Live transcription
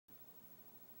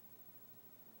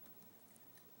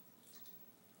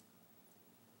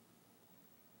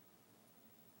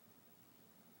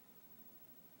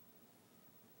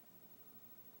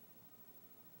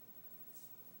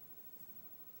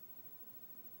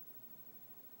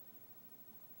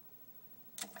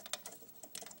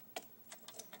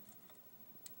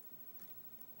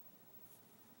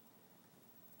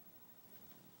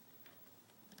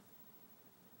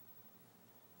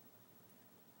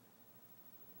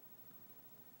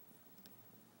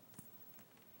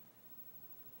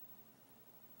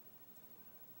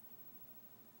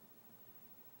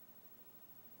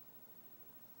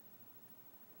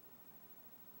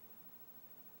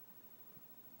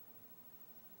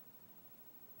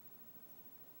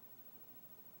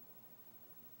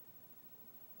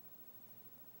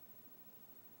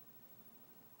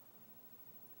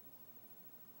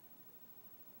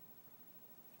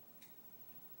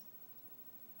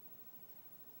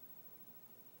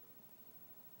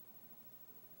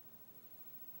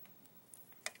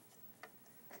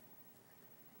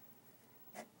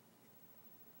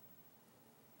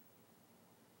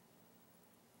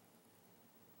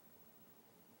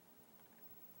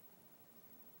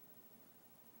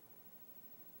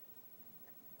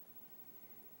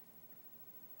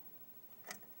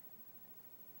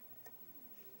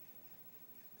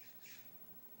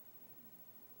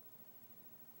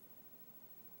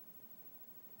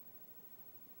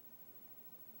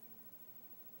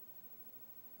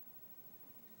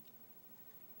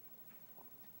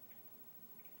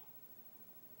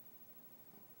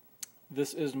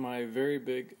This is my very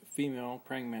big female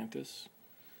praying mantis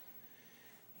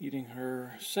eating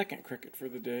her second cricket for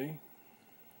the day.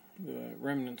 The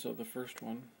remnants of the first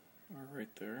one are right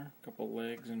there, a couple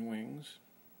legs and wings.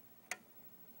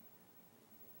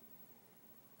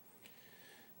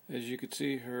 As you can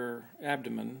see, her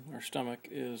abdomen, or stomach,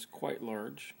 is quite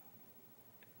large.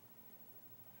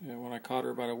 When I caught her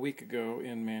about a week ago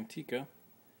in Manteca,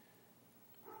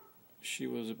 she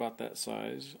was about that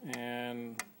size,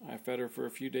 and I fed her for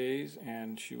a few days,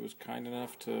 and she was kind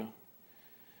enough to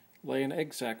lay an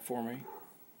egg sac for me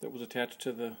that was attached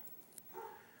to the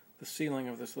ceiling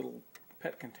of this little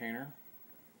pet container.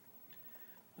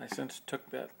 I since took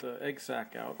that egg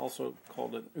sac out, also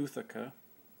called an Uthaka,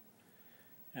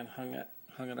 and hung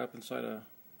it up inside a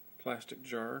plastic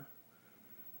jar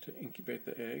to incubate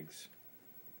the eggs.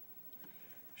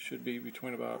 Should be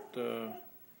between about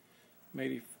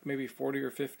maybe 40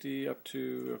 or 50 up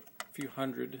to a few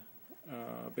hundred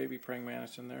baby praying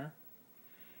mantis in there.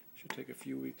 Should take a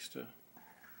few weeks to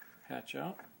hatch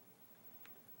out.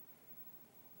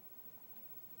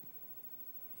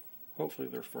 Hopefully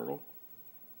they're fertile.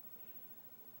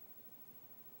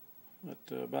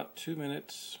 But about 2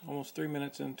 minutes, almost 3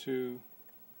 minutes into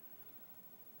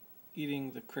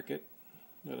eating the cricket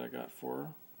that I got for her,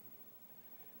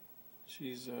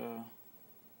 she's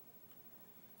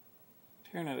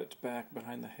tearing at its back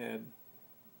behind the head.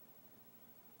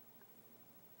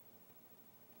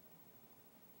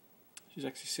 She's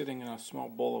actually sitting in a small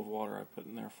bowl of water I put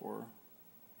in there for her.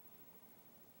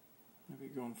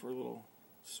 Maybe going for a little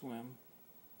swim.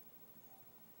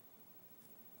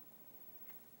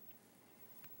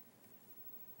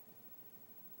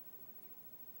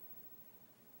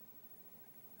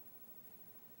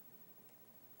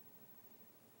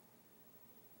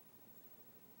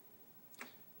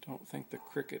 Don't think the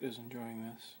cricket is enjoying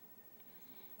this.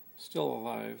 Still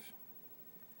alive.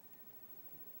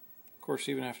 Of course,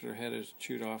 even after their head is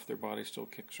chewed off, their body still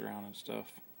kicks around and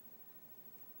stuff.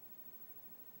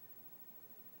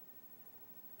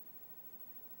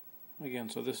 Again,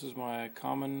 so this is my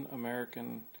common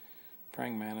American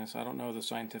praying mantis. I don't know the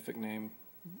scientific name,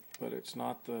 but it's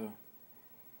not the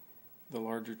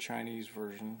larger Chinese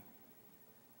version.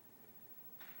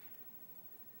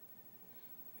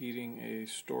 Eating a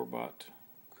store-bought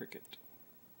cricket.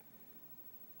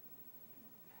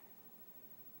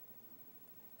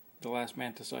 The last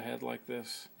mantis I had like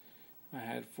this, I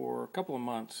had for a couple of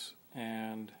months,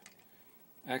 and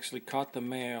actually caught the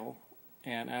male,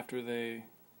 and after they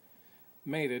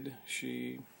mated,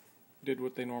 she did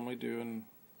what they normally do and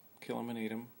kill them and eat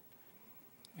them.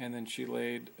 And then she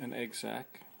laid an egg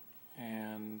sac,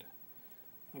 and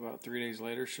about 3 days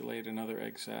later she laid another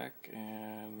egg sac,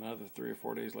 and another 3 or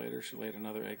 4 days later she laid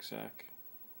another egg sac.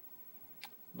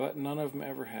 But none of them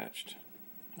ever hatched.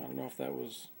 I don't know if that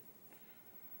was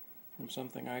from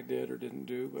something I did or didn't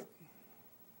do, but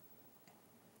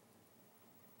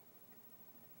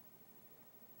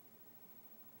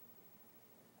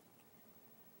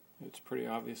it's pretty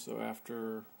obvious though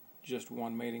after just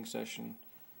one mating session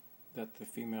that the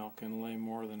female can lay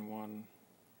more than one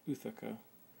Uthaka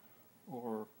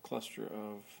or cluster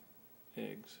of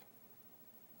eggs.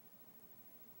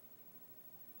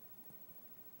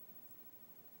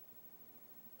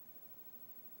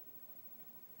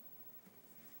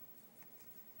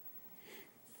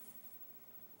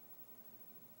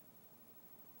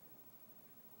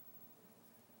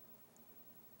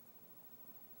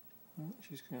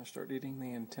 She's going to start eating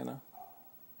the antenna.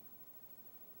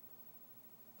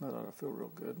 That ought to feel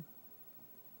real good.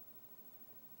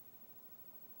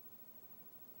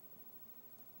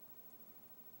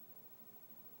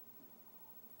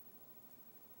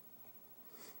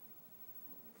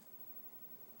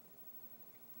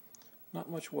 Not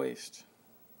much waste.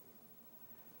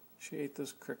 She ate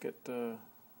this cricket, or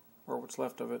what's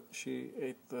left of it. She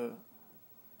ate the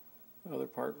other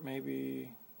part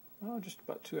maybe, just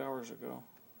about 2 hours ago.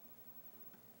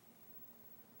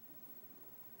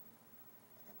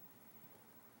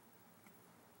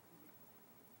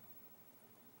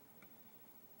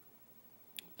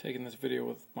 Taking this video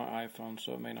with my iPhone,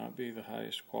 so it may not be the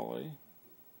highest quality.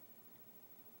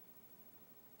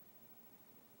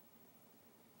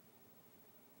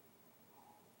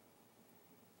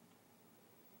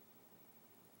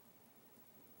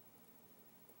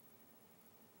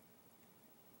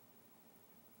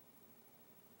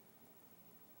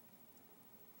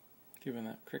 Giving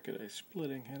that cricket a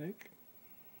splitting headache.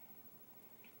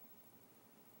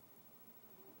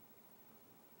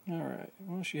 Alright,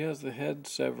 well, she has the head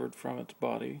severed from its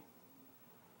body.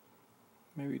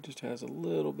 Maybe just has a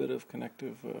little bit of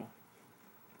connective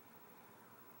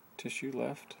tissue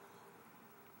left.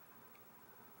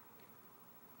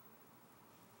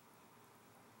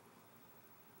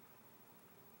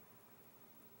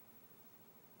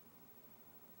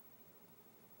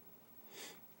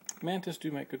 Mantis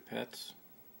do make good pets.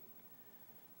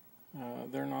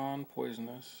 They're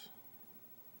non-poisonous.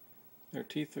 Their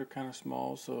teeth are kind of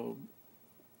small, so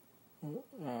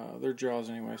their jaws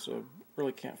anyway, so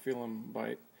really can't feel them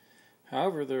bite.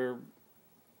 However, their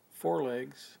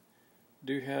forelegs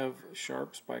do have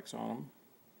sharp spikes on them,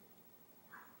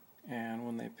 and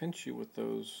when they pinch you with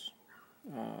those,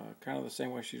 kind of the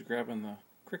same way she's grabbing the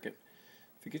cricket,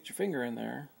 if you get your finger in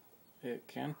there, it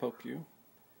can poke you,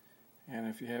 and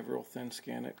if you have real thin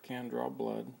skin, it can draw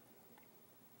blood.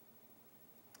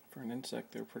 For an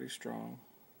insect, they're pretty strong,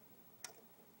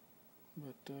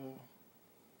 but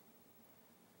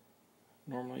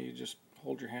normally you just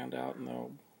hold your hand out and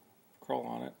they'll crawl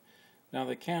on it. Now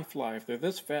they can fly. If they're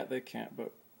this fat, they can't,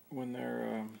 but when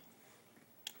they're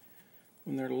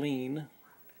lean,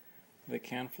 they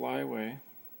can fly away.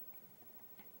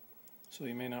 So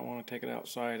you may not want to take it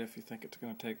outside if you think it's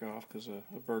going to take off, because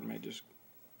a bird may just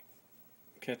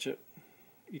catch it,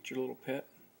 eat your little pet.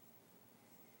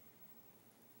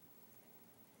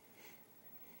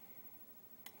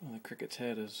 Well, the cricket's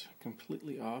head is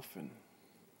completely off and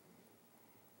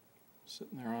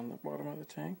sitting there on the bottom of the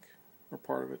tank, or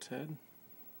part of its head.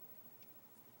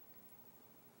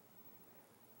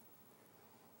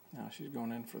 Now she's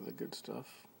going in for the good stuff.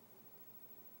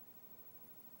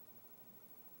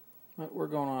 But we're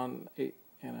going on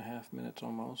 8.5 minutes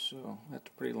almost, so that's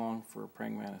pretty long for a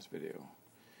praying mantis video.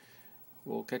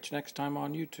 We'll catch you next time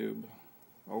on YouTube.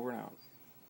 Over and out.